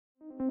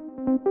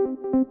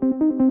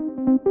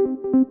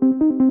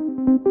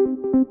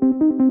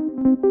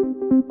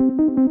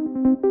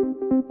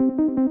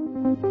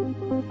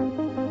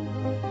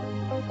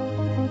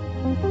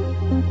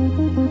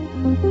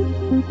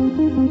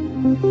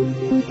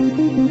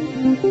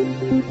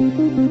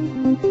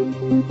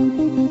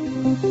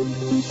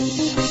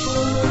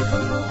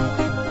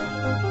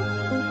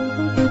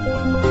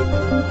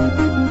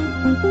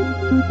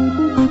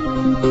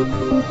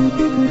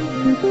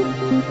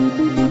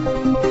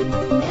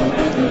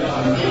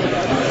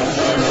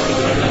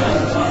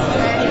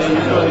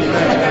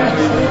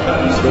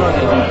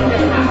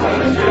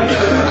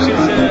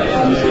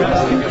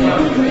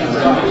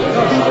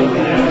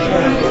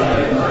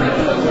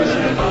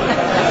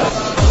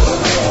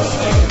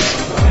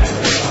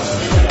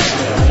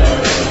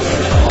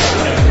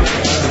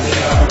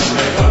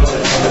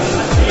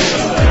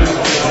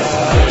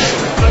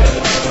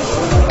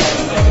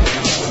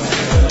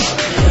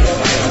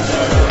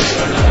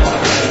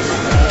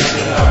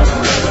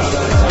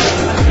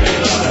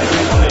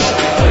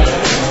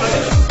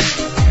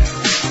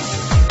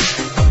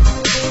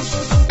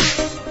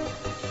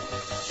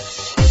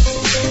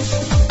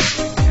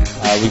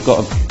We've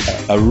got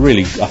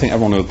I think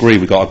everyone will agree,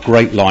 we've got a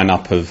great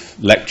lineup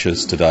of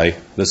lectures today.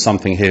 There's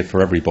something here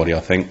for everybody,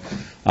 I think.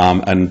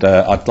 And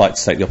I'd like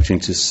to take the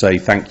opportunity to say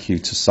thank you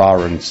to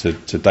Sarah and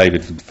to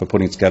David for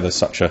putting together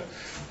such a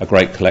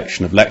great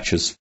collection of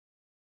lectures.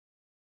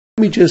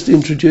 Let me just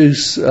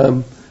introduce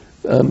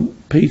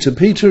Peter.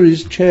 Peter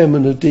is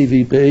chairman of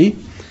DVB,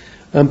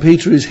 and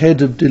Peter is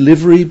head of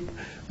delivery,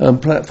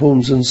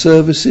 platforms and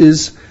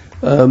services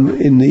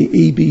in the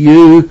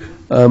EBU,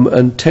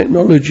 and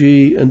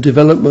technology and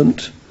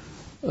development,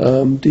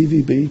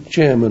 DVB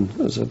chairman,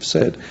 as I've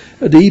said.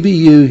 At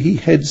EBU, he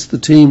heads the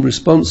team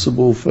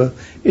responsible for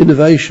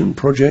innovation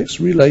projects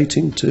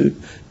relating to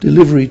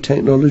delivery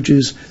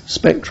technologies,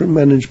 spectrum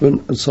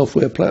management and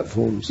software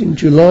platforms. In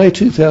July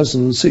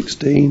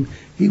 2016,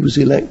 he was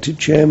elected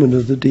chairman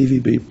of the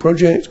DVB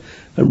project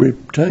and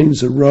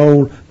retains a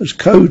role as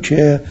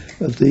co-chair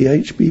of the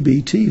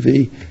HBB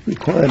TV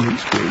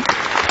requirements group.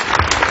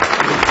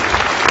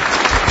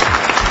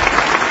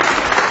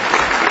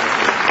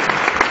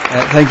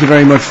 Thank you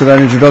very much for that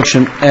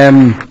introduction.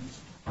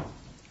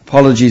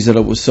 Apologies that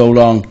it was so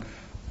long.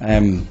 I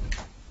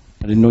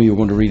didn't know you were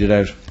going to read it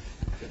out.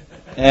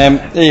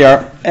 There you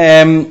are.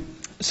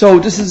 So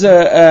this is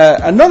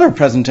another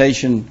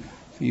presentation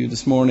for you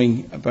this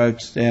morning about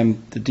the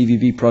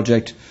DVB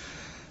project.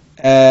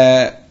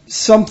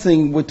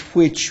 Something with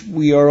which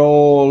we are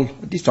all,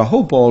 at least I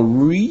hope all,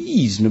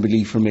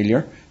 reasonably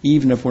familiar,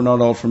 even if we're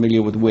not all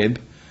familiar with WIB.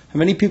 How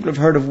many people have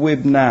heard of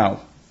WIB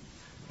now?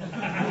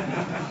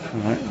 All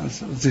right,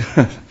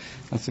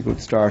 that's a good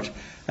start.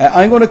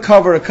 I'm going to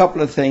cover a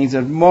couple of things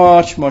at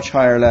much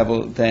higher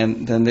level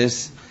than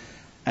this.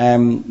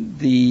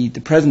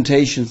 The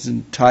presentation's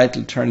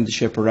entitled "Turning the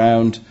Ship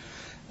Around,"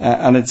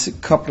 and it's a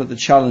couple of the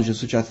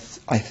challenges which I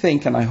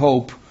think and I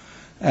hope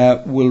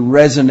will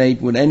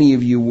resonate with any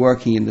of you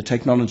working in the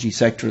technology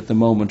sector at the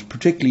moment,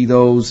 particularly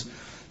those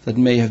that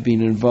may have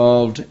been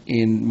involved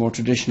in more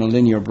traditional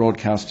linear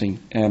broadcasting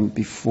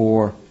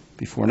before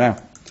now.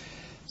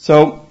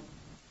 So,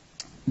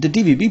 the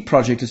DVB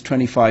project is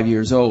 25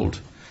 years old.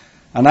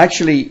 And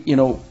actually, you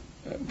know,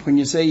 when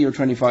you say you're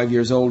 25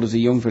 years old as a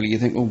young fella, you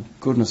think, oh,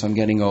 goodness, I'm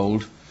getting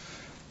old.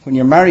 When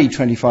you're married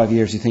 25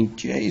 years, you think,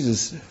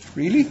 Jesus,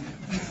 really?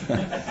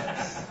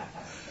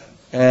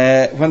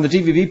 When the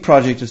DVB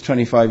project is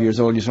 25 years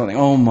old, you're sort of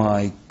like, oh,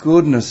 my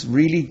goodness,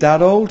 really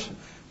that old?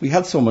 We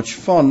had so much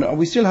fun. Are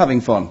we still having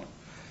fun?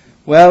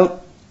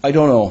 Well, I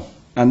don't know.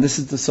 And this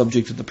is the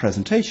subject of the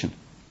presentation.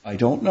 I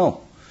don't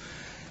know.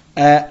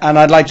 And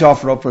I'd like to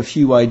offer up a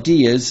few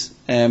ideas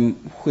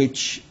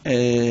which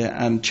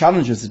and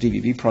challenges the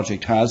DVB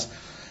project has,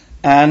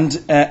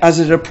 and as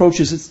it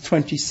approaches its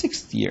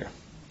 26th year.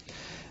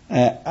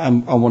 I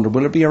wonder,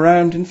 will it be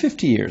around in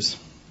 50 years?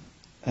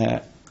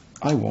 I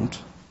won't.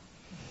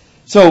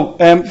 So,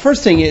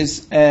 first thing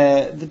is,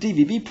 the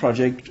DVB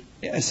project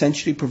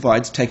essentially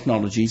provides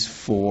technologies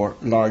for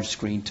large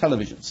screen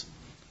televisions.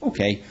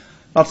 Okay,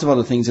 lots of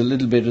other things a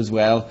little bit as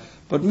well,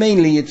 but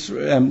mainly it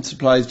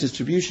supplies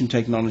distribution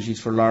technologies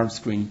for large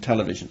screen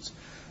televisions.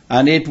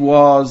 And it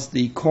was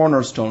the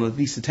cornerstone, at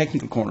least the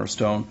technical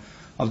cornerstone,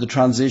 of the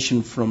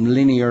transition from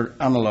linear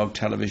analog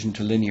television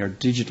to linear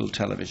digital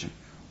television,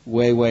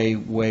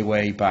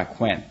 way back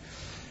when.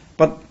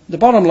 But the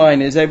bottom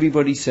line is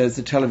everybody says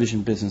the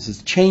television business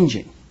is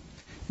changing.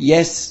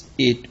 Yes,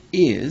 it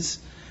is,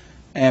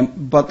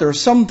 but there are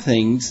some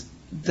things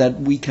that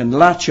we can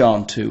latch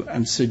on to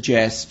and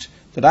suggest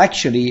that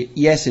actually,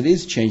 yes, it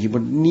is changing,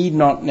 but need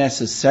not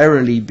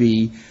necessarily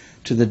be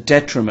to the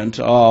detriment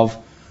of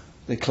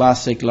the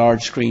classic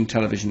large screen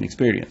television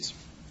experience.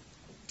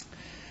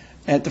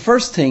 The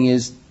first thing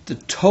is the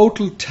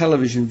total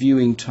television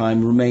viewing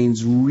time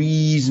remains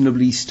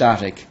reasonably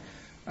static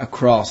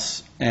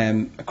across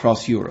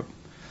Europe.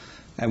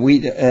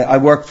 I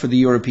worked for the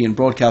European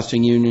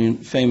Broadcasting Union,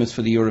 famous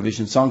for the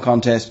Eurovision Song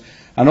Contest,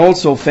 and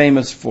also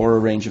famous for a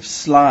range of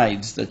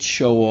slides that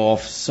show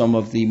off some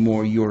of the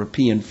more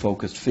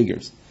European-focused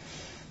figures.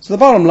 So the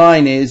bottom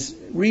line is,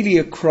 really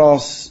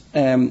across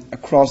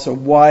a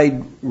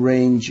wide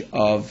range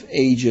of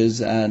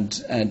ages and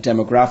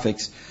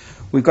demographics,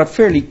 we've got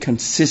fairly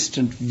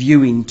consistent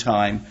viewing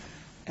time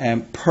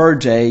per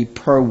day,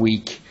 per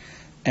week,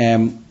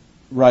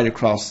 right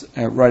across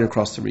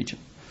the region.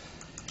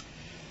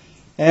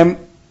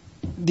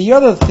 The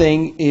other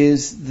thing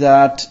is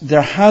that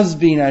there has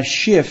been a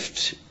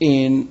shift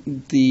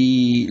in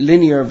the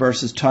linear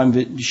versus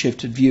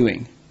time-shifted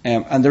viewing.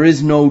 And there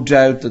is no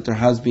doubt that there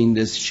has been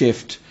this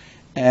shift.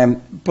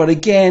 But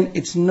again,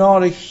 it's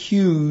not a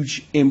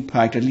huge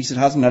impact, at least it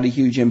hasn't had a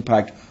huge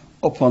impact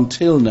up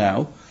until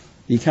now.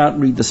 You can't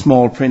read the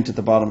small print at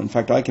the bottom. In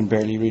fact, I can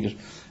barely read it.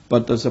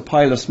 But there's a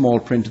pile of small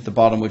print at the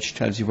bottom which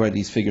tells you where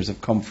these figures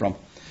have come from.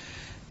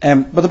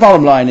 But the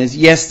bottom line is,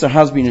 yes, there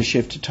has been a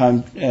shift to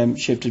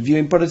time-shifted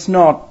viewing, but it's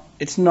not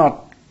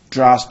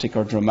drastic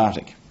or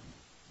dramatic.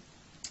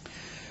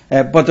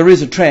 But there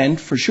is a trend,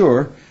 for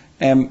sure,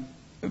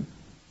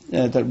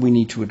 that we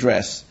need to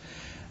address.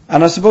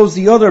 And I suppose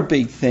the other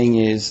big thing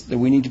is that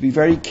we need to be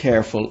very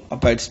careful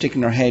about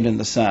sticking our head in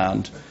the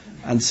sand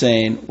and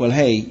saying, well,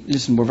 hey,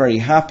 listen, we're very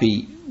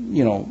happy,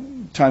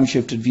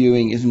 time-shifted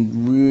viewing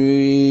isn't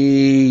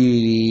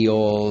really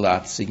all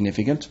that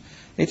significant.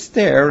 It's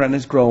there and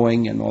it's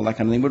growing and all that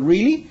kind of thing, but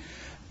really?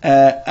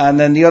 And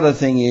then the other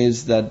thing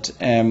is that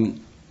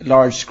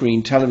large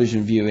screen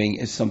television viewing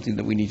is something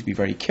that we need to be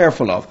very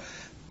careful of.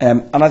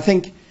 And I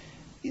think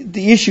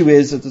the issue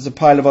is that there's a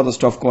pile of other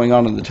stuff going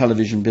on in the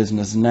television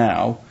business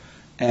now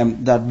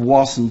that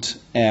wasn't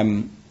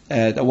around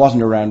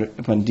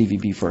when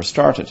DVB first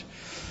started.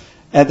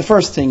 The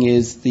first thing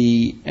is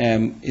the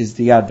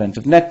advent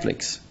of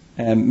Netflix.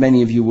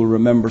 Many of you will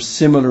remember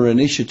similar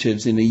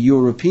initiatives in a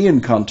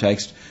European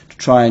context to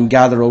try and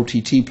gather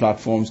OTT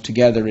platforms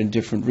together in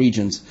different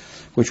regions,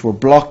 which were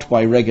blocked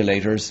by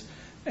regulators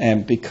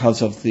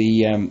because of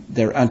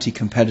their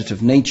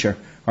anti-competitive nature,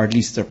 or at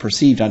least their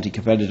perceived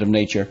anti-competitive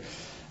nature.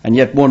 And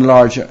yet one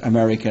large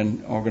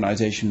American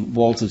organization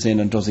waltzes in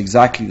and does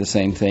exactly the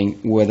same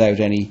thing without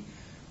any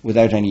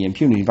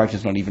impunity. In fact,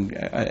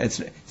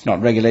 it's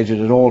not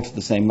regulated at all to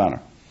the same manner.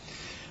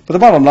 But the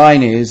bottom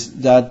line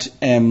is that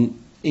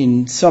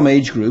in some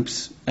age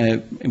groups,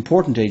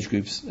 important age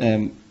groups,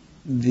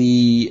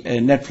 the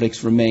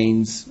Netflix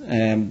remains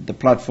the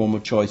platform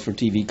of choice for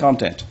TV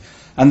content.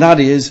 And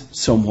that is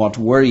somewhat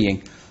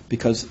worrying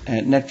because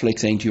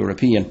Netflix ain't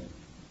European.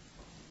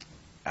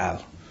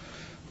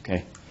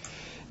 Okay.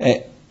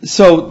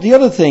 So the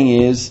other thing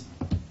is,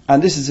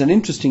 and this is an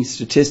interesting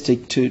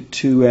statistic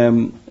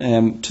to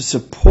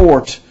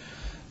support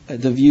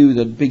the view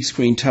that big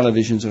screen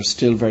televisions are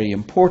still very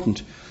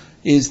important,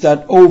 is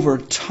that over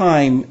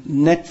time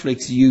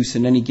Netflix use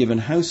in any given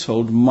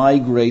household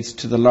migrates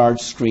to the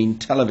large screen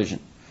television,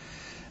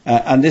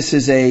 and this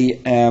is a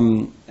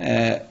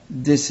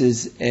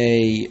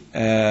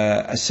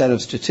set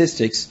of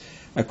statistics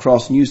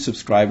across new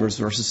subscribers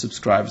versus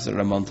subscribers that are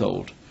a month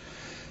old.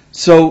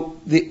 So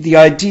the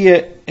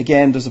idea,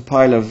 again, there's a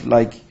pile of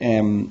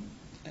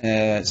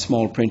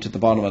small print at the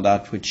bottom of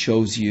that which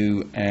shows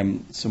you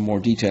some more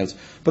details.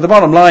 But the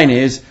bottom line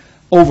is,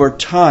 over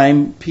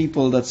time,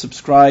 people that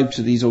subscribe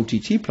to these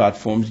OTT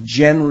platforms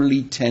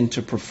generally tend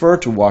to prefer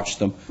to watch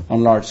them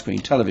on large screen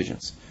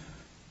televisions.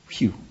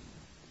 Phew.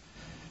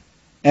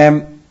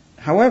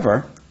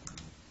 However,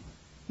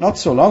 not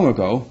so long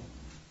ago,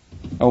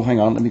 hang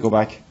on, let me go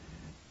back.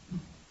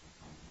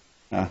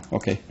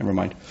 Okay, never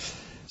mind.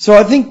 So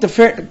I think the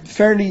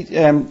fairly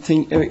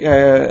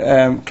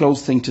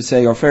close thing to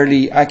say, or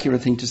fairly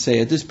accurate thing to say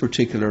at this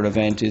particular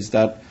event is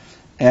that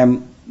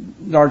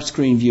large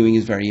screen viewing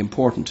is very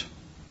important.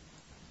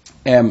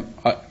 You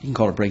can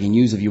call it breaking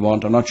news if you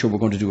want. I'm not sure we're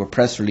going to do a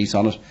press release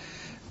on it.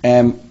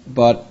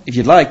 But if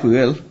you'd like, we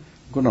will. We're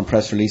good on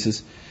press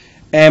releases.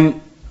 But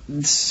I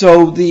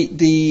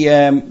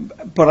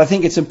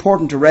think it's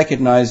important to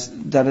recognise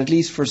that at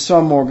least for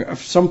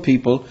some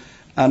people,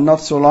 and not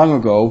so long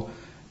ago,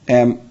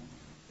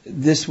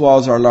 this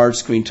was our large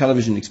screen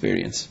television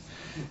experience.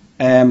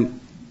 And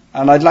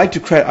I'd like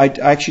to I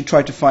actually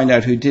tried to find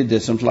out who did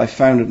this until I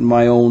found it in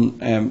my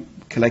own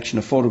collection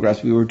of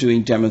photographs. We were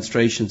doing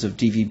demonstrations of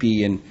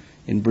DVB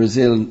in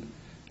Brazil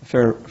a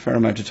fair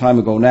amount of time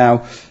ago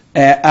now.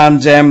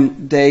 That's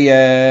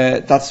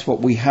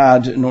what we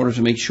had in order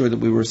to make sure that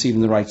we were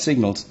receiving the right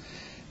signals.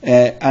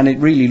 And it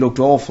really looked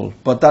awful.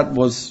 But that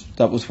was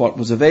what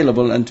was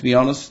available. And to be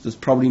honest, there's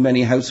probably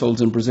many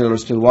households in Brazil are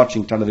still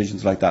watching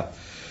televisions like that.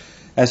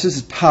 So this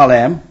is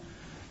PAL-M,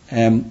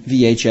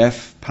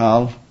 VHF,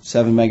 PAL,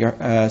 7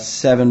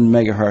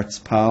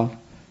 megahertz PAL.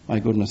 My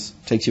goodness,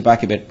 takes you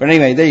back a bit. But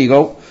anyway, there you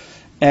go.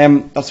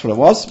 That's what it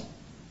was.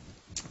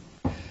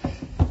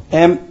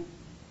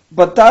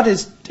 But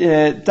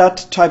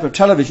that type of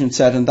television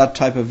set and that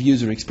type of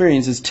user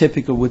experience is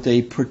typical with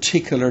a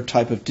particular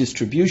type of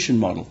distribution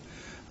model.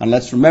 And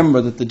let's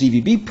remember that the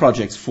DVB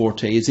project's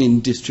forte is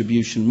in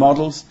distribution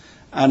models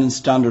and in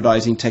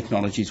standardizing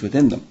technologies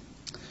within them.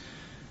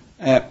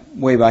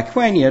 way back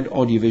when, you had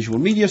audiovisual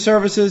media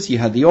services, you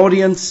had the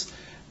audience,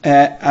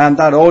 and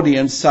that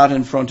audience sat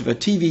in front of a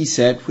TV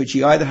set which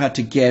you either had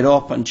to get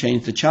up and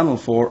change the channel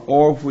for,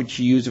 or which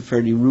you used a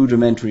fairly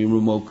rudimentary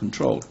remote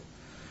control.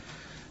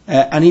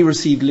 And he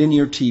received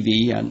linear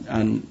TV,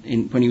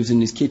 and when he was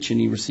in his kitchen,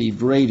 he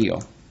received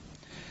radio.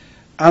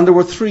 And there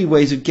were three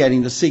ways of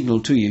getting the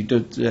signal to you.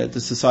 The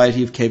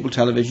Society of Cable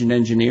Television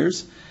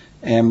Engineers,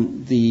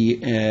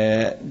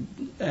 the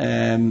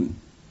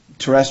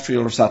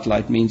terrestrial or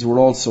satellite means were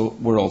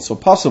also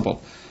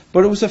possible.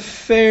 But it was a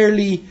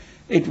fairly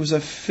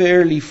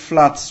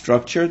flat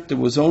structure. There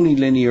was only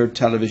linear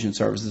television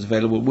services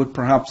available, with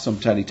perhaps some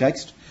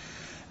teletext,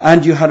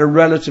 and you had a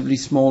relatively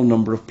small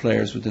number of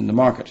players within the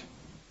market.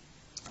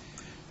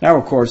 Now,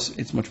 of course,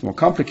 it's much more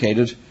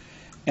complicated.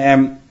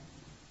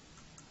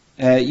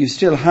 You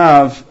still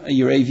have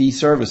your AV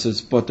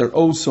services, but they're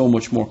oh so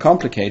much more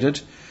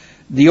complicated.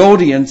 The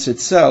audience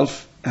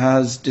itself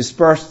has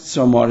dispersed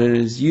somewhat in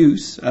its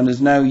use and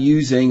is now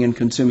using and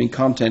consuming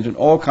content on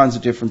all kinds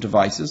of different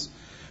devices,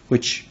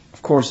 which,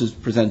 of course,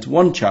 presents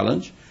one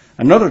challenge.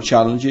 Another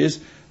challenge is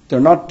they're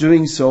not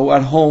doing so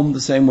at home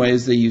the same way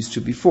as they used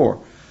to before.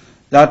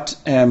 That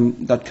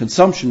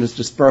consumption is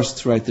dispersed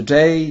throughout the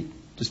day,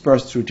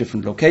 dispersed through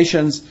different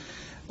locations,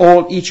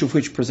 each of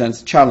which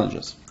presents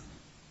challenges.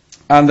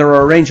 And there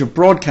are a range of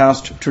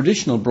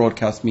traditional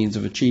broadcast means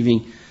of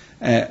achieving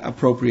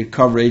appropriate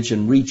coverage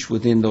and reach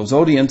within those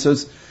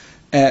audiences.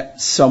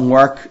 Some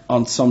work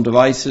on some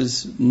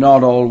devices,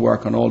 not all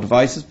work on all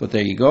devices, but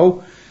there you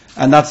go.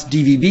 And that's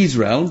DVB's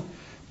realm.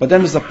 But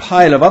then there's a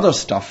pile of other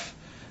stuff,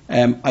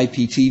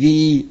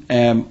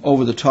 IPTV,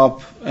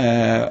 over-the-top,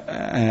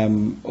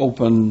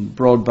 open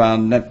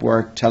broadband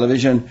network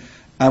television,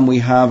 and we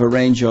have a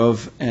range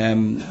of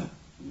mobile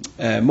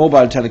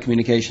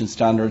telecommunication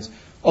standards,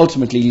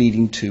 ultimately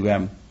leading to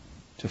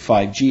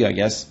 5G, I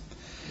guess.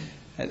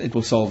 It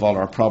will solve all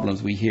our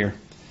problems, we hear.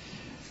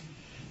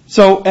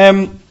 So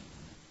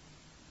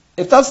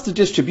if that's the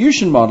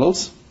distribution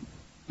models,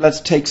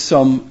 let's take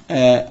some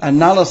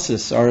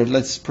analysis, or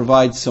let's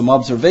provide some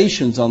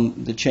observations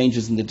on the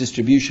changes in the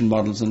distribution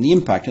models and the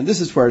impact. And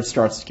this is where it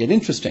starts to get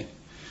interesting.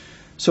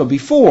 So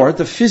before,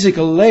 the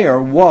physical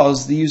layer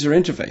was the user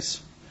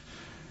interface.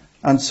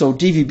 And so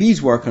DVB's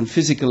work on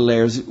physical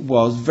layers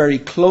was very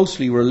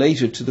closely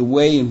related to the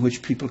way in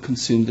which people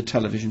consume the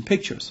television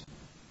pictures.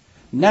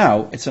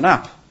 Now it's an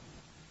app.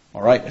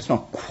 All right, it's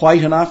not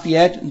quite an app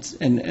yet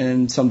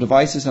in some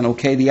devices, and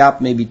okay, the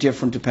app may be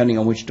different depending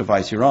on which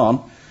device you're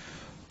on.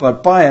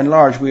 But by and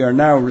large, we are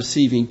now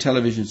receiving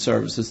television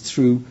services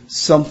through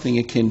something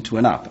akin to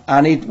an app,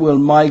 and it will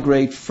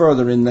migrate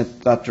further in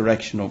that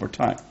direction over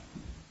time.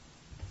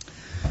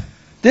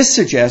 This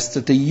suggests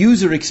that the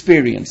user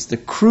experience, the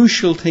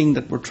crucial thing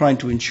that we're trying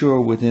to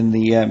ensure within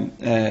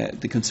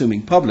the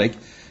consuming public,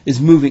 is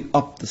moving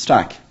up the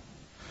stack.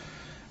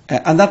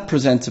 And that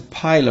presents a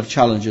pile of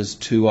challenges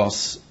to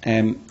us,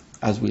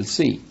 as we'll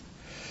see.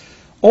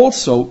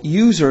 Also,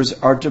 users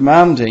are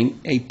demanding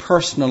a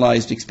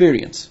personalized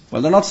experience.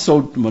 Well, they're not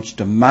so much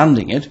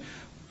demanding it,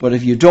 but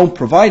if you don't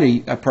provide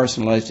a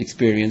personalized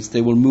experience,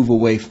 they will move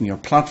away from your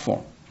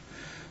platform.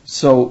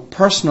 So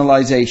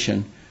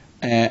personalization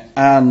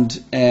and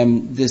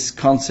this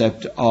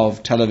concept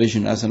of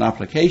television as an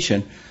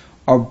application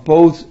are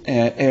both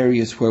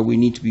areas where we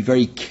need to be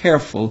very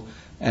careful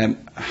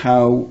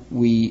how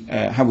we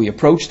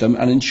approach them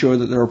and ensure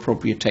that there are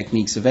appropriate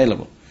techniques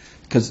available,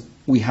 because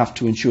we have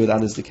to ensure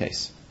that is the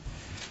case.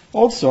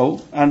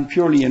 Also, and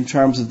purely in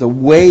terms of the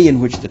way in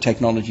which the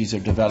technologies are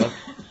developed,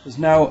 there's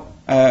now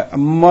a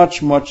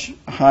much, much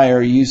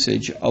higher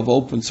usage of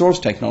open source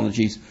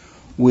technologies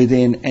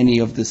within any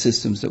of the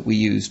systems that we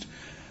use.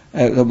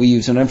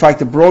 And in fact,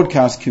 the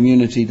broadcast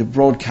community, the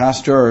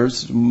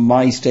broadcasters,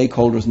 my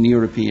stakeholders in the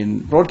European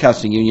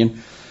Broadcasting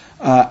Union,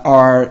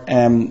 are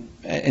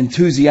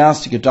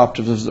enthusiastic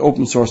adopters of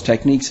open source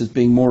techniques as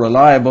being more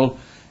reliable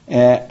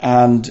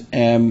and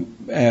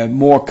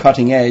more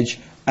cutting edge,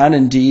 and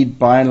indeed,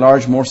 by and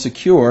large, more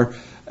secure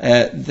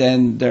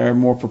than their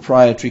more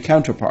proprietary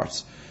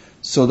counterparts.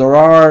 So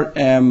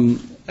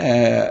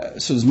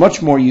there's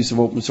much more use of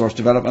open source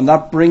development, and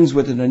that brings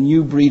with it a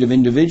new breed of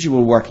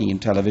individual working in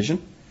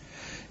television.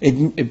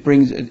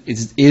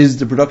 Is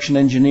the production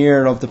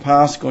engineer of the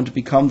past going to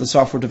become the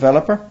software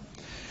developer?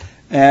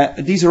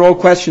 These are all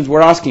questions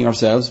we're asking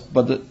ourselves,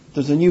 but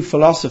there's a new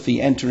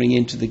philosophy entering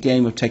into the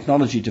game of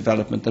technology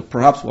development that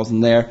perhaps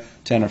wasn't there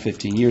 10 or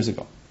 15 years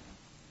ago.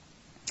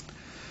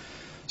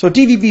 So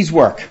DVB's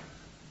work.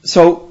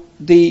 So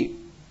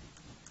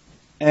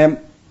and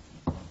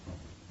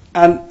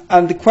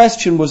the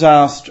question was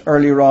asked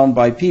earlier on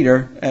by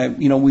Peter.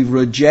 We've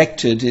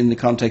rejected, in the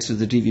context of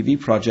the DVB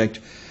project,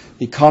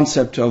 the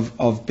concept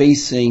of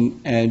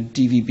basing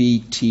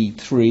DVB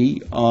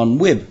T3 on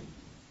WIB.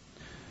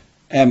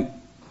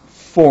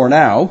 For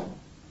now,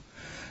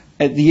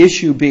 the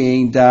issue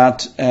being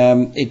that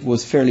it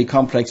was fairly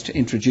complex to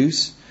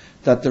introduce,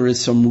 that there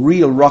is some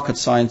real rocket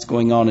science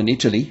going on in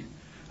Italy.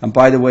 And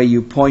by the way,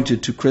 you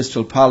pointed to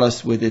Crystal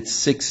Palace with its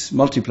 6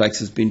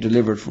 multiplexes being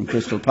delivered from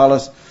Crystal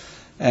Palace.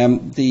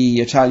 The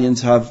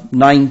Italians have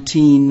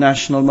 19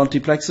 national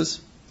multiplexes.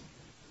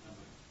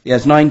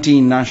 Yes,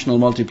 19 national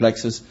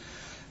multiplexes.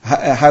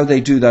 How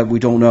they do that, we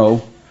don't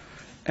know.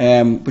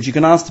 But you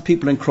can ask the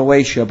people in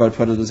Croatia about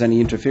whether there's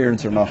any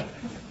interference or not.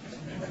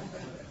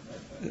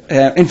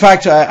 In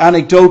fact,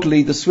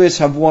 anecdotally, the Swiss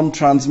have one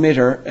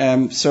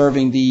transmitter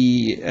serving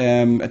the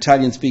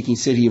Italian-speaking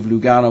city of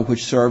Lugano,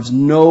 which serves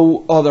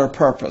no other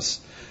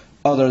purpose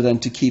other than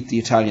to keep the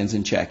Italians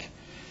in check.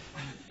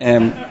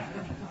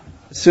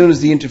 As soon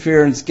as the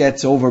interference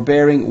gets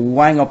overbearing,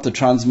 wang up the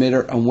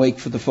transmitter and wait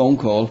for the phone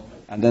call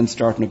and then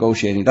start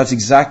negotiating. That's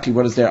exactly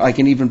what is there. I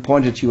can even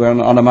point it to you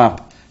on a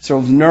map.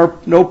 Serves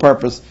no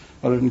purpose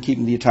other than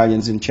keeping the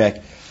Italians in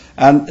check.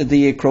 And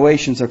the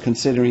Croatians are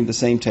considering the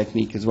same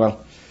technique as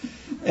well.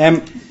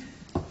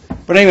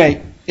 But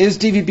anyway, is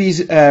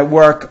DVB's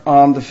work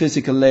on the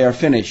physical layer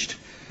finished?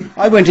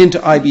 I went into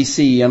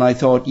IBC and I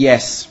thought,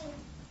 yes,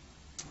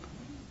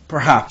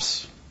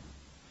 perhaps.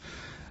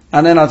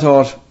 And then I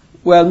thought,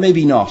 well,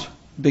 maybe not,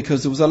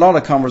 because there was a lot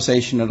of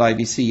conversation at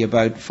IBC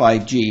about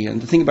 5G.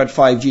 And the thing about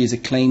 5G is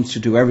it claims to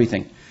do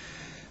everything.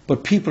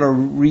 But people are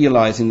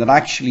realizing that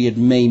actually it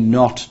may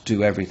not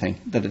do everything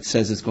that it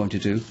says it's going to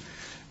do.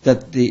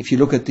 That if you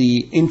look at the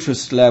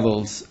interest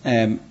levels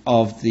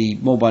of the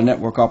mobile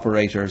network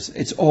operators,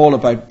 it's all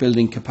about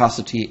building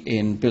capacity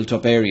in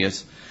built-up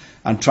areas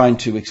and trying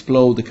to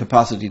explode the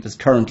capacity that's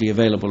currently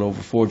available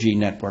over 4G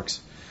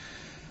networks.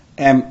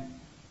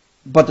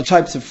 But the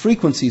types of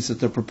frequencies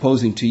that they're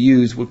proposing to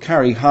use will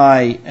carry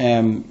high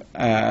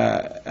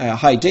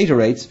data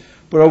rates,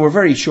 but over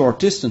very short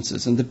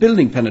distances, and the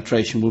building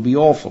penetration will be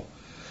awful.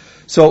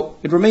 So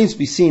it remains to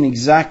be seen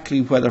exactly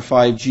whether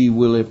 5G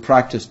will in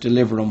practice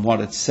deliver on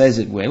what it says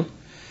it will.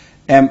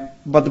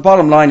 But the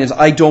bottom line is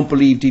I don't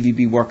believe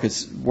DVB work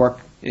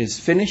is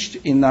finished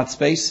in that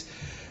space.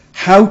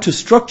 How to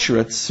structure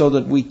it so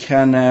that we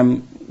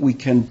can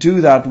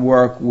do that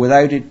work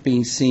without it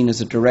being seen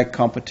as a direct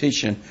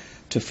competition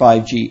to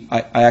 5G,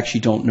 I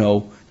actually don't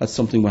know. That's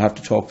something we'll have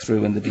to talk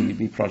through in the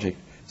DVB project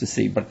to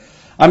see. But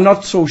I'm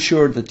not so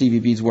sure that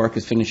DVB's work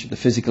is finished at the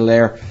physical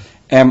layer,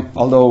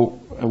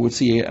 although I would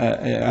see in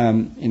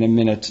a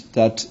minute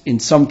that in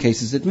some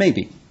cases it may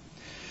be.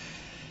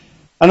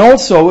 And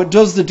also,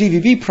 does the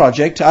DVB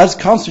project, as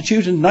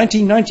constituted in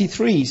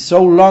 1993,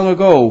 so long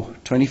ago,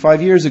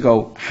 25 years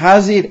ago,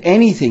 has it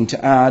anything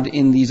to add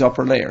in these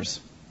upper layers?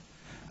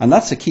 And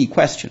that's a key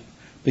question.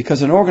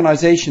 Because an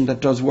organisation that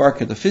does work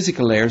at the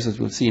physical layers, as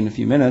we'll see in a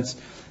few minutes,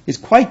 is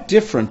quite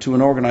different to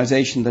an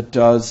organisation that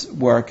does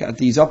work at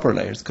these upper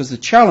layers, because the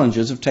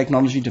challenges of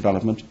technology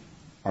development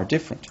are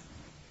different.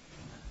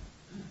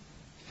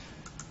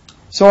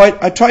 So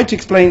I tried to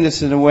explain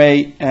this in a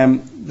way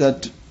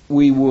that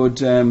we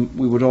would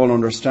all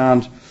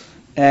understand.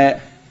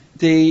 And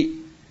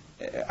you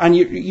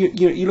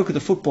look at the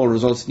football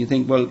results and you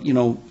think, well, you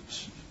know,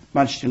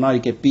 Manchester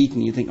United get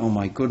beaten. You think, oh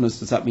my goodness,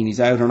 does that mean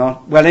he's out or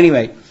not? Well,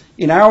 anyway.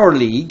 In our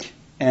league,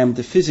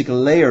 the physical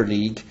layer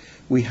league,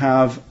 we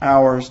have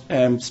our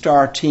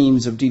star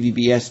teams of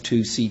DVB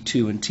S2,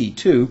 C2 and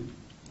T2,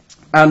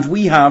 and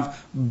we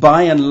have,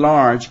 by and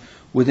large,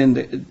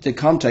 within the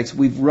context,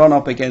 we've run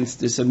up against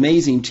this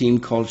amazing team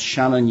called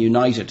Shannon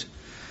United,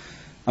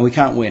 and we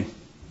can't win.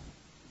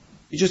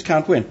 You just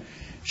can't win.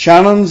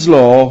 Shannon's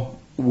law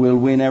will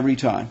win every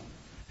time.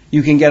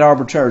 You can get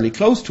arbitrarily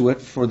close to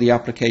it for the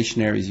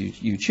application areas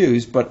you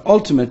choose, but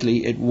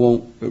ultimately it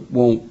won't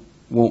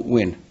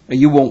win.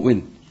 You won't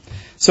win.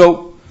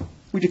 So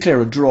we declare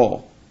a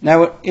draw.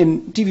 Now,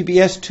 in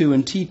DVB-S2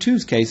 and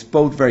T2's case,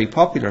 both very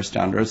popular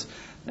standards,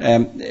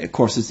 of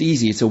course it's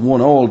easy, it's a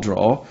 1-all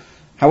draw.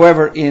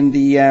 However, in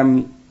the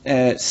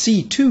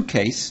C2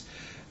 case,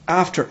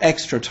 after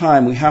extra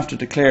time, we have to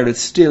declare it's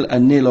still a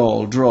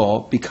 0-all draw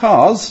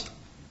because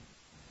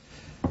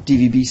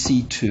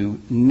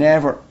DVB-C2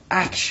 never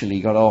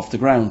actually got off the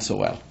ground so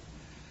well.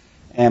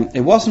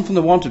 It wasn't from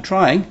the want of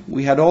trying.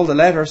 We had all the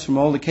letters from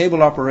all the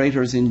cable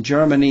operators in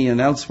Germany and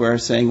elsewhere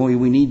saying, oh,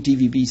 we need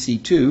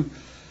DVB-C2.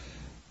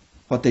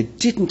 What they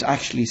didn't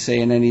actually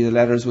say in any of the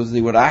letters was they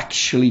would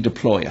actually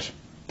deploy it.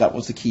 That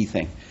was the key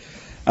thing.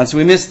 And so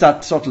we missed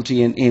that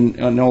subtlety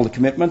in all the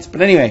commitments.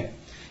 But anyway,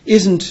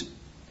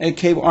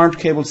 aren't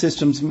cable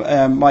systems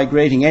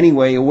migrating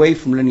anyway away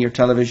from linear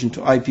television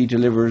to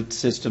IP-delivered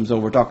systems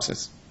over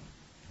DOCSIS?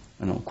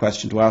 I know,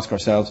 question to ask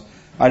ourselves.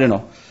 I don't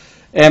know.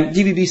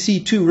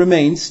 DVB-C2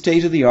 remains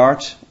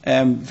state-of-the-art,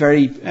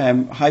 very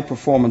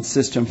high-performance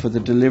system for the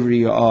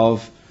delivery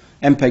of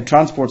MPEG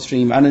transport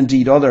stream and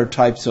indeed other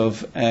types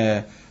of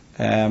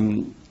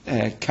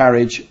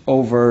carriage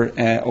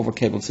over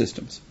cable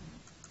systems.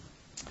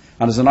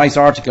 And there's a nice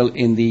article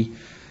in the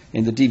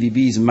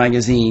DVB's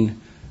magazine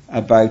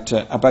about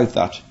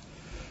that.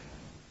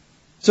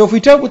 So if we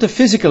dealt with the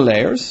physical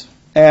layers,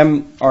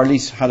 or at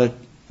least had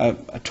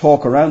a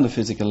talk around the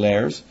physical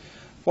layers,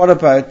 what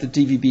about the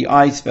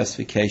DVB-I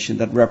specification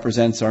that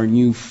represents our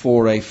new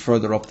foray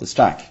further up the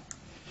stack?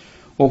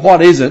 Well,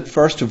 what is it,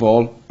 first of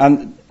all?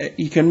 And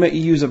you can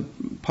use a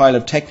pile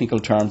of technical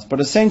terms, but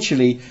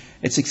essentially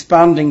it's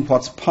expanding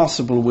what's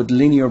possible with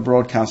linear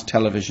broadcast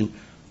television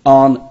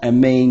on a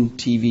main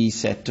TV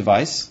set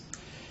device.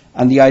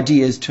 And the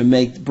idea is to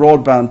make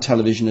broadband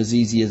television as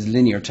easy as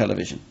linear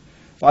television.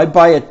 If I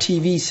buy a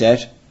TV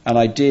set, and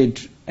I did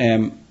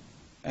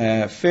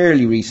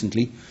fairly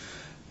recently,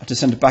 I have to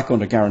send it back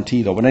under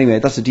guarantee though, but anyway,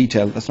 that's a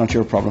detail, that's not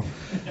your problem.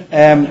 So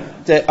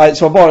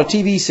I bought a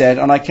TV set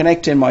and I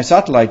connect in my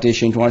satellite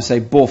dish into, I say,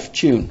 buff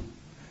tune.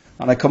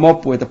 And I come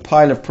up with a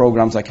pile of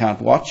programs I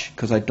can't watch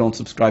because I don't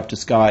subscribe to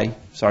Sky.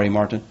 Sorry,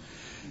 Martin.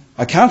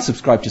 I can't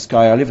subscribe to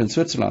Sky, I live in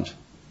Switzerland.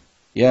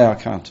 Yeah, I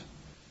can't.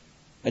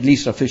 At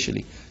least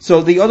officially.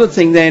 So the other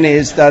thing then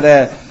is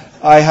that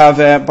I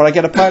have, but I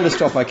get a pile of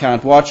stuff I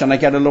can't watch and I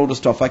get a load of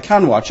stuff I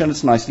can watch, and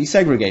it's nicely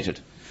segregated.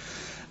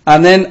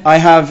 And then I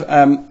have,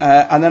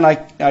 and then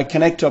I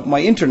connect up my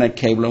internet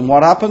cable, and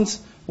what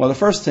happens? Well, the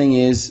first thing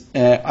is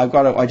I've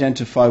got to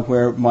identify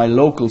where my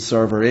local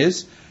server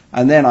is,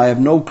 and then I have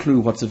no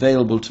clue what's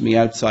available to me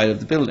outside of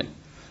the building.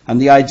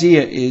 And the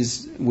idea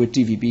is, with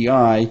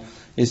DVB-I,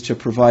 is to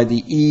provide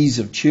the ease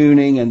of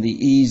tuning and the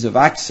ease of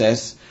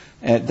access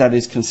that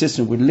is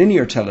consistent with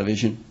linear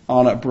television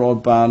on a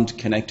broadband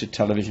connected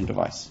television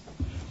device.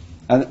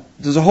 And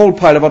there's a whole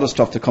pile of other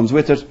stuff that comes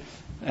with it,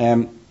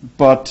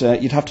 but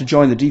you'd have to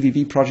join the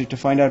DVB project to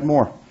find out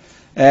more.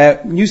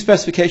 New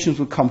specifications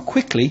will come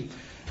quickly,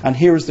 and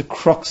here is the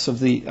crux of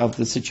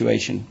the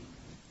situation.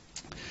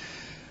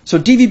 So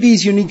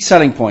DVB's unique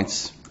selling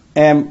points.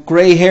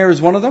 Grey hair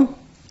is one of them,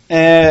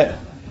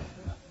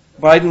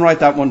 but I didn't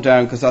write that one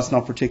down because that's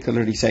not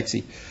particularly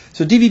sexy.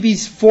 So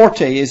DVB's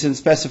forte is in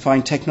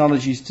specifying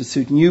technologies to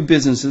suit new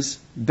businesses,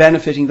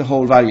 benefiting the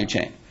whole value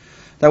chain.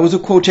 That was a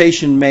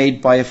quotation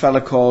made by a fellow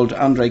called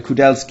Andrei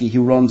Kudelski,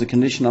 who runs a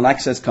conditional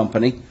access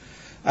company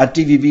at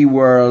DVB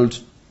World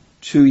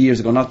 2 years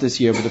ago, not this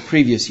year, but the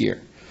previous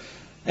year.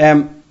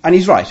 And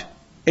he's right.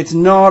 It's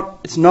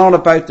not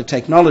about the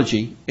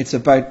technology. It's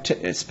about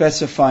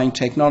specifying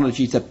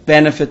technologies that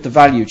benefit the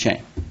value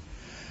chain.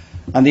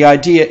 And the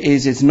idea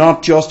is it's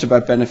not just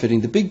about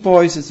benefiting the big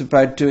boys, it's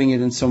about doing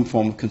it in some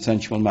form of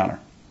consensual manner.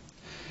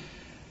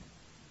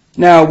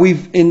 Now,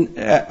 we've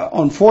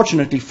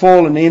unfortunately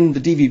fallen in the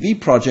DVB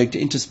project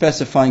into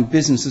specifying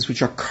businesses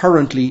which are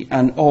currently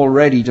and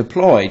already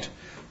deployed,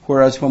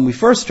 whereas when we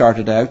first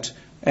started out,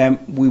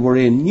 we were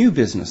in new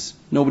business.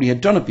 Nobody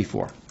had done it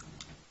before.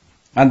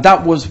 And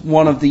that was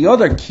one of the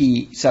other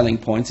key selling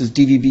points, is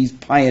DVB's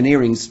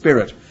pioneering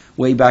spirit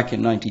way back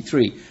in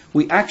 '93.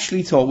 We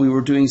actually thought we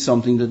were doing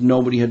something that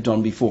nobody had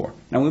done before.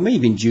 Now, we may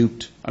have been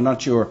duped, I'm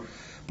not sure,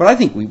 but I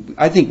think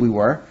we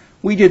were.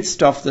 We did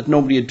stuff that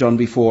nobody had done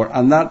before,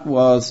 and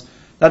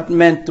that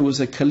meant there was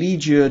a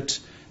collegiate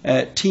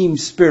team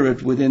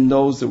spirit within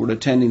those that were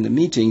attending the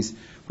meetings,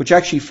 which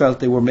actually felt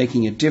they were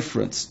making a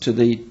difference to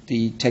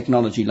the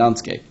technology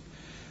landscape.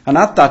 And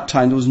at that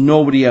time, there was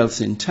nobody else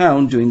in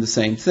town doing the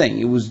same thing.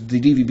 It was the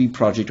DVB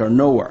project or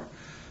nowhere.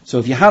 So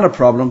if you had a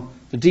problem,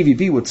 the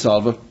DVB would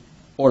solve it,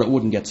 or it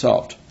wouldn't get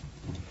solved.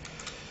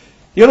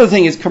 The other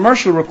thing is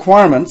commercial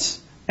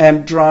requirements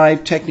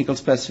drive technical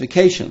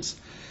specifications.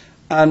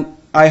 And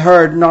I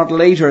heard not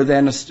later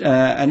than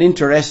an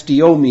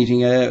inter-SDO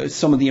meeting,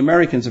 some of the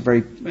Americans are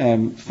very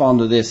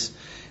fond of this,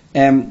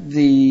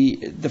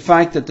 the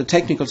fact that the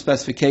technical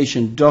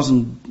specification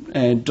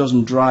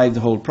doesn't drive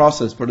the whole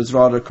process, but is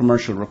rather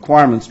commercial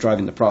requirements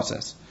driving the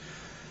process.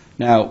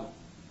 Now,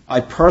 I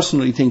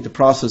personally think the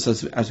process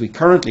as we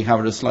currently have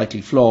it is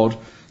slightly flawed,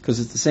 because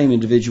it's the same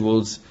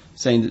individuals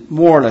saying that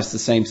more or less the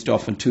same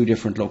stuff in two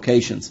different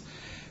locations.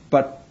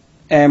 But,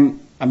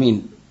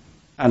 anecdotally,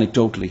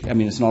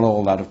 it's not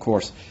all that, of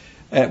course.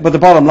 But the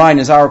bottom line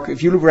is,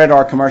 if you read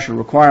our commercial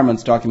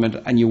requirements document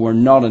and you were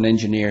not an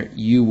engineer,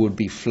 you would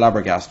be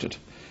flabbergasted,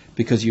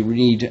 because you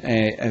need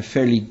a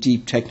fairly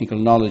deep technical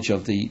knowledge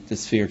of the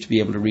sphere to be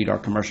able to read our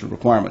commercial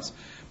requirements.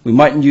 We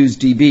mightn't use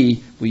DB,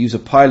 we use a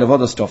pile of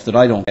other stuff that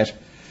I don't get.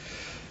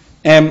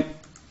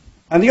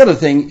 And the other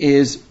thing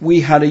is,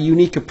 we had a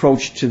unique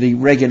approach to the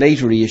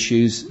regulatory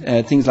issues,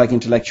 things like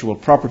intellectual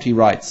property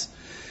rights,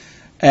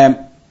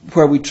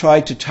 where we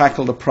tried to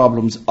tackle the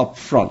problems up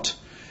front.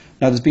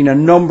 Now, there's been a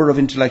number of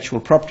intellectual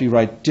property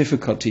right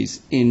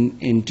difficulties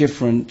in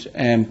different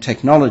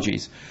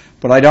technologies,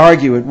 but I'd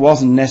argue it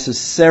wasn't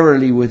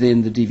necessarily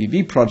within the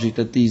DVB project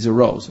that these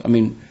arose. I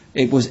mean,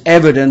 it was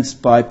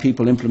evidenced by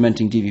people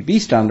implementing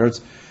DVB standards,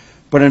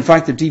 but in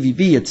fact the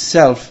DVB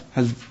itself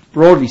has,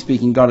 broadly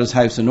speaking, got its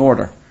house in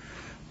order.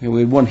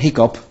 We had one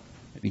hiccup,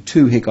 maybe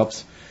two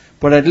hiccups,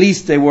 but at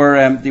least they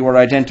were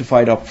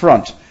identified up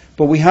front.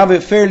 But we have a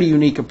fairly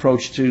unique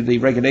approach to the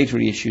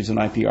regulatory issues in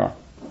IPR.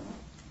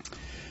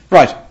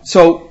 Right,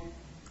 so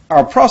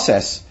our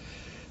process.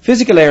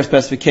 Physical layer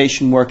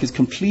specification work is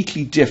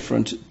completely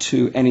different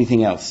to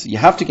anything else. You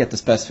have to get the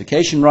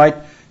specification right.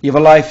 You have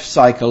a life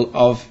cycle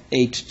of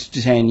 8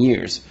 to 10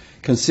 years,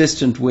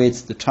 consistent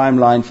with the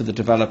timeline for the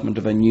development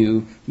of a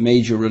new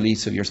major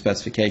release of your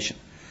specification.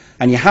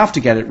 And you have to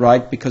get it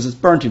right because it's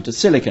burnt into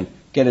silicon.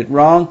 Get it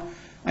wrong,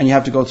 and you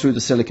have to go through the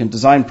silicon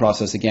design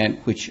process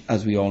again, which,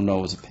 as we all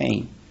know, is a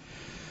pain.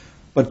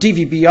 But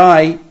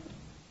DVB-I,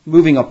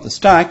 moving up the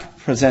stack,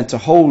 presents a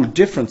whole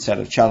different set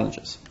of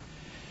challenges.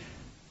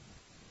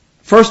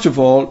 First of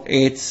all,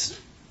 it's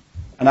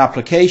an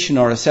application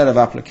or a set of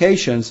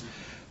applications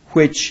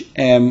which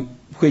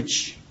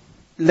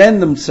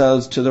lend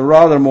themselves to the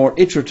rather more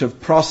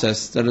iterative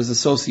process that is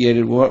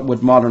associated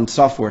with modern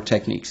software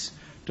techniques.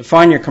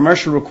 Define your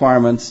commercial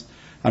requirements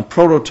and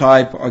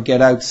prototype or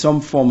get out some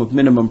form of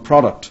minimum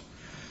product,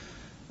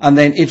 and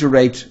then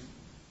iterate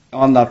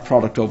on that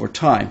product over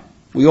time.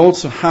 We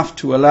also have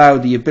to allow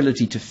the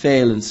ability to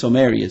fail in some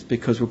areas,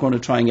 because we're going to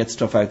try and get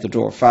stuff out the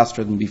door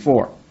faster than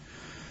before.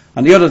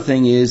 And the other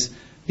thing is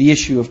the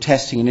issue of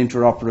testing and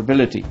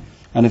interoperability.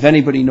 And if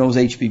anybody knows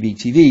HBB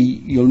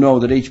TV, you'll know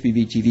that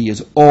HBB TV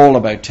is all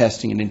about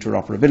testing and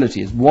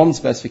interoperability. It's one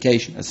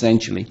specification,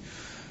 essentially,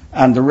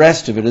 and the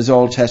rest of it is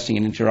all testing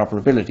and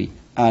interoperability.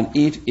 And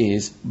it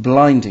is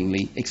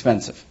blindingly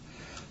expensive.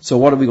 So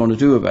what are we going to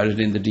do about it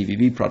in the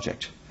DVB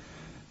project?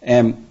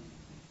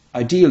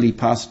 Ideally,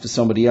 pass it to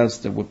somebody else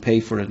that would pay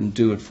for it and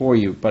do it for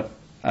you, but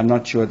I'm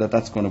not sure that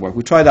that's going to work.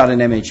 We tried that in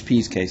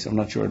MHP's case. I'm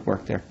not sure it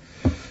worked there.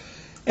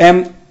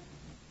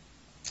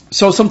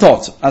 So some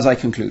thoughts as I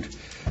conclude.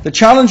 The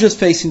challenges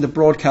facing the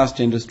broadcast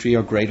industry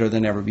are greater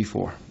than ever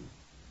before.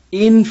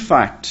 In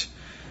fact,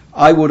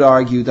 I would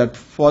argue that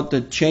what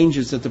the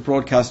changes that the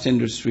broadcast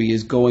industry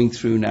is going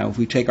through now, if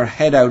we take our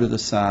head out of the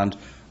sand,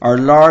 are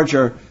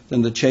larger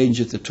than the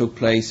changes that took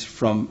place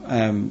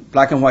from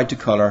black and white to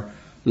colour,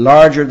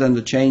 larger than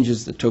the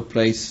changes that took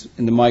place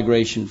in the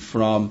migration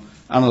from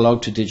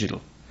analog to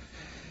digital.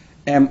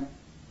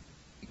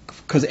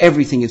 Because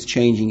everything is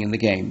changing in the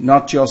game,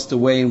 not just the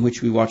way in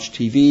which we watch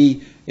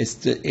TV, it's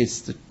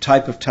the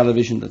type of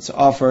television that's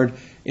offered,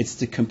 it's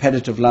the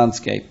competitive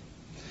landscape.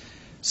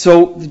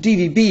 So the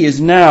DVB is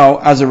now,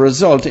 as a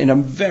result, in a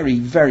very,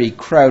 very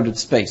crowded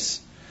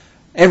space.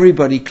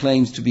 Everybody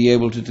claims to be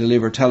able to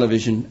deliver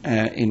television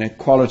in a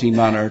quality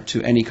manner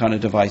to any kind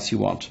of device you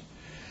want.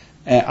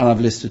 And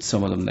I've listed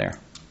some of them there.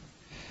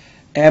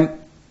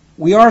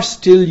 We are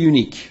still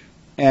unique,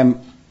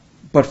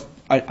 but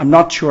I'm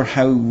not sure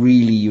how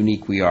really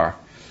unique we are.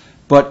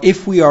 But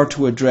if we are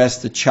to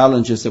address the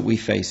challenges that we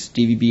face,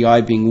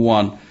 DVB-I being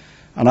one,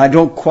 and I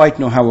don't quite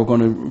know how we're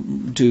going to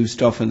do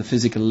stuff in the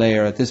physical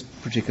layer at this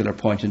particular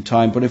point in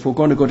time, but if we're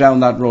going to go down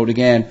that road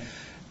again,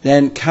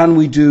 then can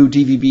we do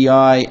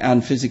DVB-I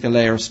and physical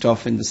layer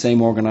stuff in the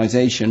same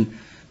organization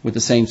with the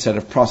same set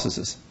of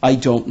processes? I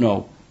don't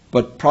know.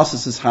 But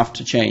processes have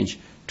to change.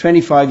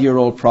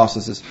 25-year-old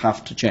processes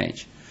have to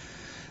change.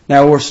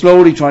 Now, we're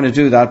slowly trying to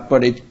do that,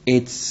 but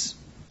it's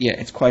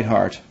quite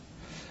hard.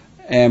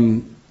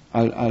 Anyway,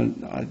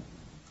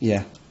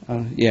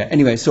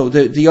 so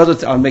the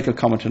other I'll make a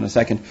comment in a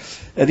second.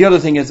 The other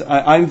thing is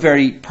I'm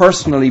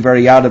personally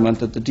very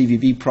adamant that the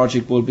DVB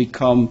project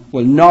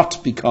will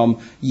not become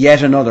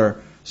yet another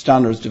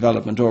standards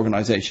development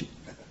organization.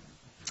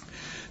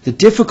 The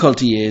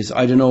difficulty is,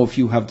 I don't know if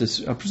you have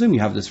this, I presume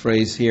you have this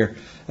phrase here,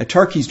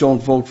 turkeys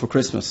don't vote for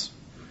Christmas.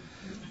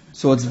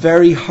 So it's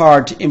very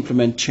hard to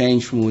implement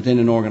change from within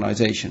an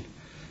organization,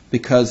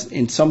 because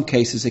in some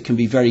cases it can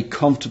be very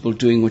comfortable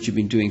doing what you've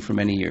been doing for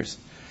many years.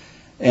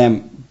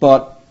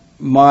 But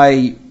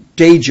my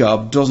day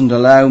job doesn't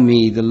allow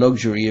me the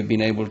luxury of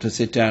being able to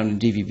sit down in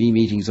DVB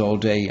meetings all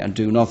day and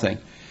do nothing.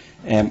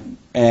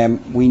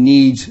 We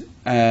need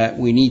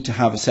to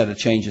have a set of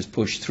changes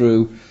pushed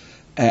through,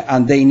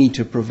 and they need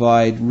to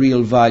provide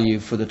real value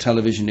for the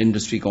television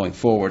industry going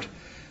forward.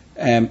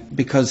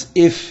 Because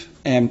if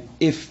the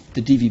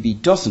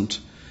DVB doesn't,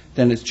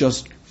 then it's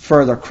just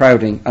further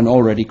crowding an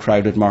already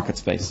crowded market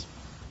space.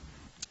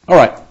 All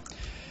right,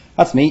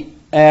 that's me.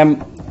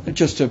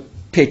 Just to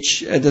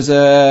pitch, there's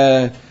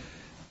a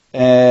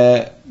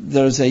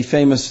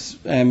famous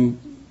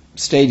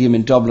stadium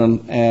in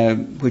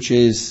Dublin which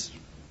is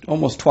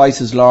almost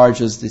twice as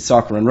large as the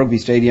soccer and rugby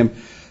stadium.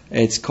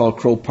 It's called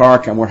Croke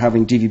Park, and we're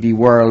having DVB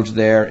World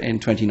there in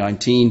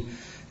 2019.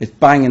 It's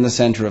bang in the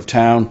centre of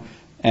town,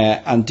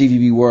 and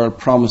DVB World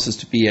promises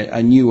to be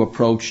a new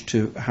approach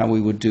to how we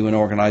would do an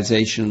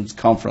organisations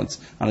conference,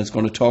 and it's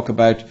going to talk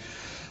about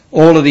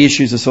all of the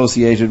issues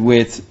associated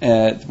with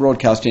the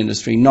broadcast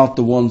industry, not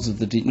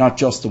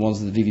just the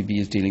ones that the DVB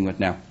is dealing with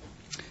now.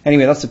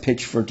 Anyway, that's a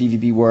pitch for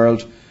DVB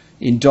World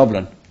in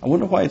Dublin. I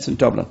wonder why it's in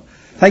Dublin.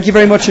 Thank you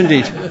very much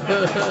indeed.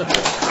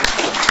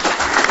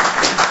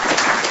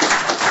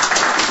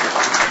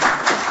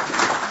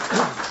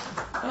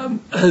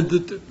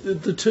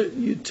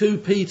 The two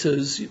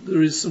Peters,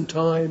 there is some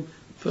time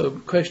for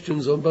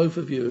questions on both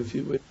of you, if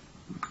you would.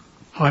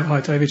 Hi,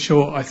 David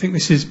Shaw. I think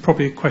this is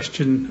probably a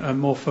question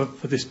more for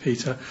this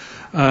Peter.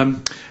 We were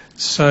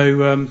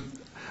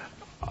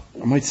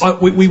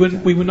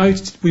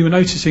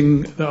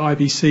noticing at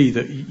IBC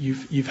that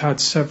you've had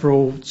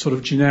several sort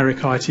of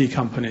generic IT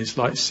companies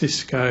like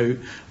Cisco,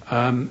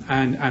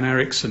 and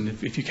Ericsson,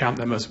 if you count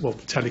them as, well,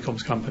 the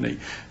telecoms company,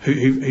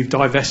 who've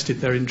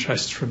divested their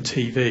interests from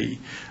TV.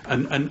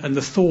 And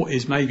the thought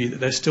is maybe that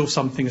there's still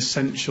something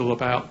essential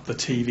about the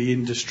TV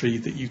industry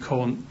that you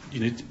can't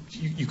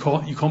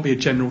be a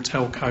general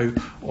telco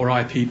or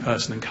IP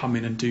person and come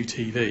in and do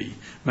TV.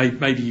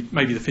 Maybe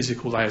the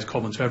physical layer is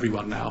common to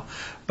everyone now.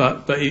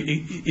 But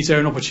is there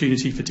an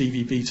opportunity for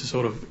DVB to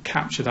sort of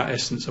capture that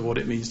essence of what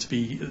it means to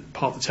be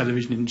part of the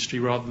television industry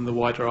rather than the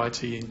wider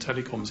IT and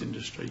telecoms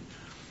industry?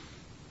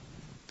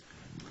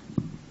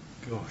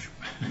 Gosh.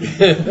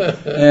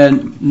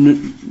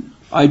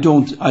 I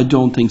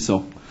don't think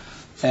so.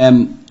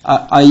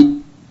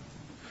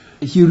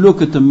 If you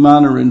look at the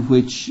manner in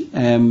which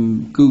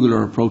Google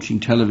are approaching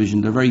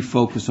television, they're very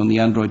focused on the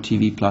Android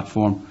TV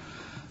platform.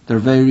 They're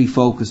very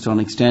focused on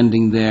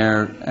extending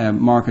their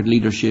market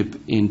leadership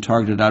in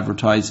targeted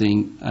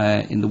advertising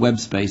in the web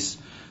space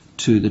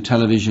to the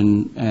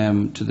television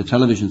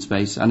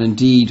space, and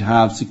indeed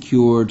have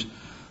secured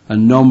a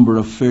number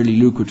of fairly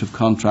lucrative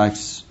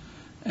contracts.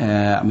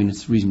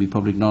 It's reasonably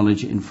public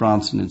knowledge in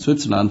France and in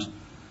Switzerland,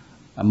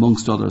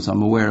 amongst others.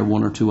 I'm aware of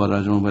one or two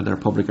others. I don't know whether they're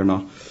public or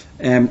not.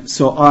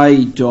 So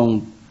I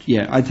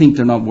think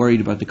they're not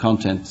worried about the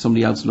content.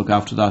 Somebody else will look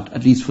after that,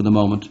 at least for the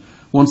moment.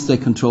 Once they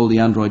control the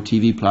Android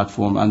TV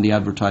platform and the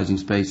advertising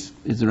space,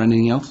 is there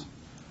anything else?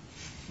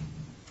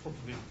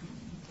 Probably.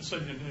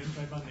 Certainly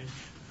no money.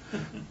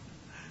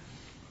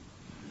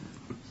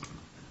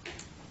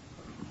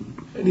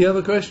 Any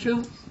other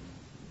questions?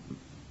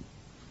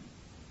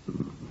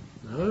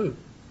 No.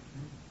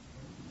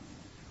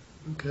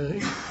 Okay.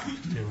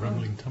 Still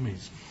rumbling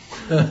tummies.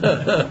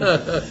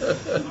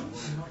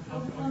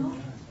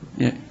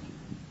 Yeah.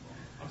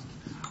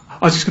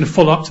 I was just going to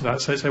follow up to that.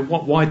 So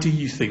why do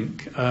you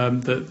think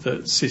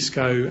that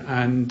Cisco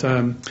and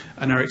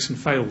Ericsson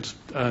failed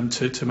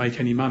to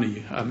make any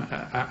money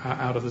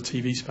out of the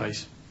TV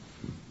space?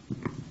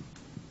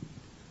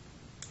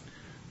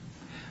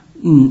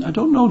 I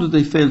don't know that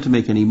they failed to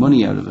make any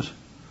money out of it.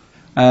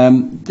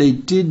 They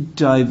did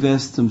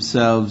divest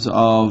themselves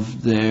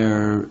of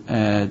their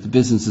the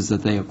businesses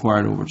that they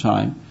acquired over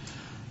time,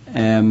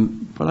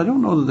 but I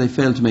don't know that they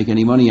failed to make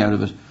any money out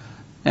of it.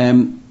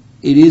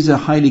 It is a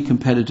highly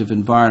competitive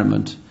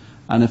environment,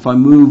 and if I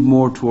move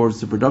more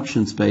towards the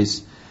production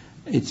space,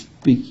 it's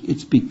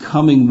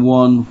becoming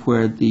one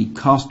where the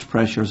cost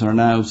pressures are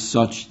now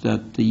such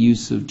that the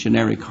use of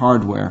generic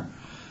hardware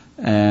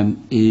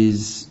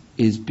is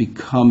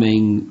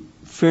becoming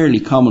fairly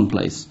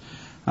commonplace.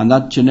 And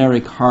that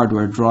generic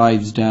hardware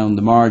drives down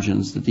the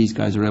margins that these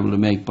guys are able to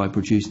make by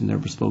producing their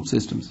bespoke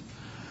systems.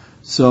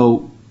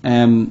 So,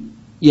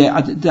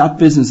 that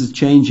business is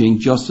changing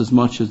just as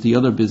much as the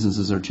other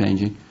businesses are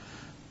changing.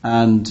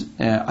 And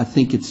I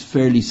think it's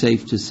fairly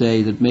safe to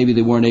say that maybe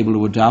they weren't able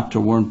to adapt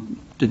or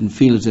didn't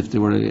feel as if they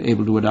were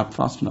able to adapt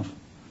fast enough.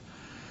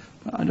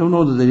 I don't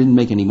know that they didn't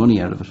make any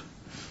money out of it.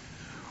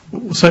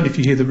 Well, certainly if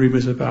you hear the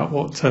rumours about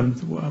what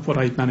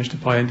I managed to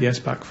buy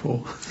NDS back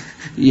for.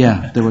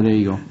 Yeah, there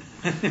you go.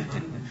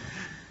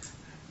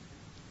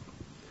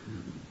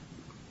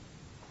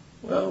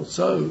 Well,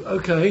 so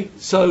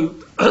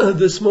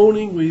this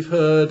morning we've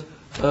heard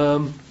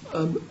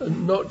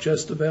not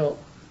just about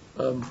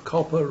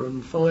copper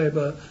and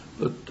fibre,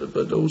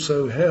 but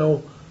also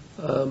how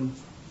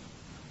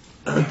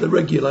the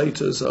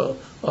regulators are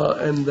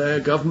and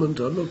their government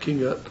are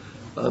looking at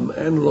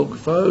analogue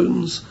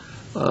phones.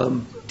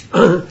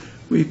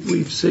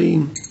 We've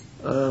seen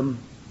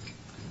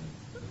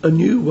a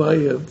new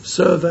way of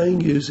surveying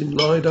using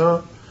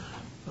LiDAR.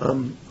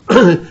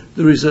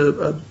 There is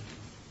a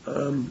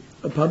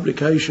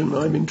publication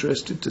I'm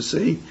interested to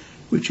see,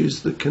 which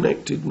is The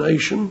Connected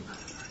Nation.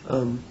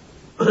 I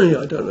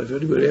don't know if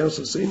anybody else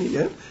has seen it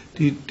yet.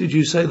 Did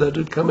you say that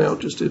had come out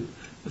just a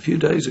few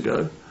days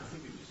ago? I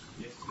think it was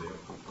yesterday.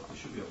 It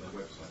should be on their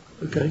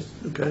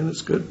website. Okay,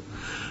 that's good.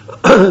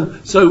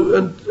 So,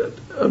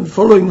 and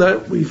following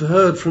that, we've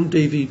heard from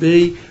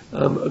DVB.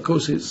 Of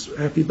course, it's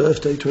happy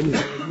birthday,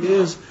 25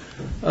 years.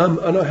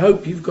 And I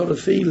hope you've got a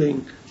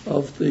feeling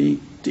of the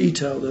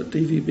detail that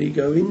DVB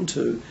go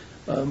into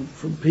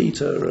from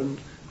Peter and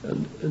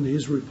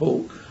his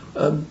report.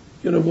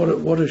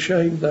 What a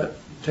shame that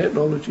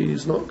technology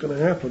is not going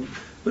to happen.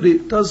 But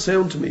it does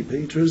sound to me,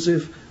 Peter, as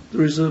if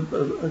there is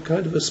a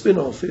kind of a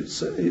spin-off.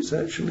 It's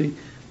actually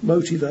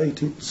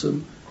motivated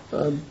some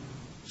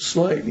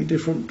slightly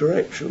different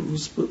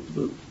directions, but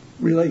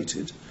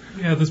related.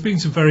 Yeah, there's been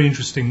some very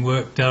interesting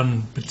work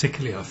done,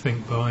 particularly, I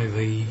think, by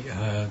the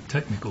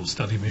Technical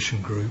Study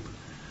Mission Group,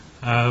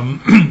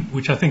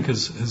 which I think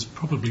has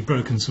probably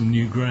broken some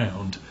new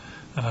ground.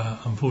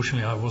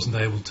 Unfortunately, I wasn't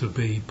able to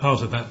be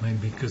part of that,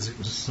 mainly because it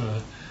was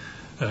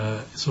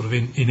sort of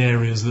in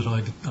areas that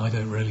I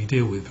don't really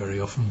deal with very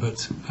often.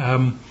 But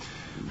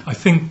I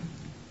think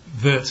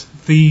that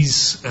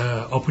these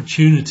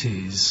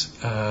opportunities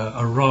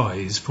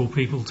arise for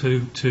people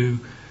to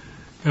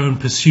go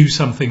and pursue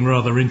something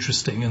rather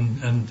interesting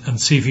and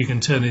see if you can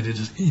turn it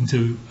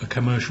into a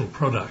commercial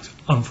product.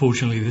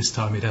 Unfortunately, this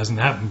time it hasn't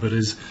happened, but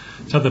as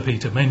T'other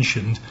Peter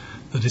mentioned,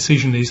 the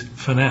decision is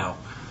for now.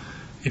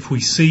 if we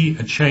see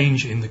a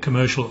change in the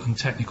commercial and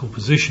technical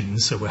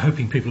positions, so we're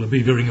hoping people are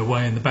beavering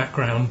away in the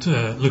background,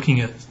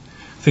 looking at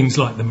things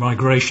like the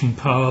migration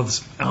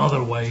paths, are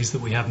there ways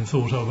that we haven't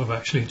thought of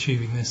actually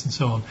achieving this, and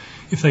so on.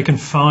 If they can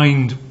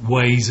find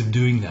ways of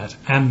doing that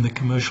and the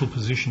commercial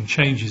position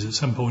changes at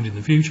some point in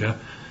the future,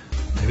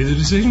 maybe the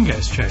decision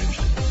gets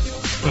changed.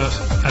 But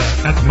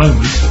at the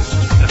moment,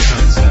 that's how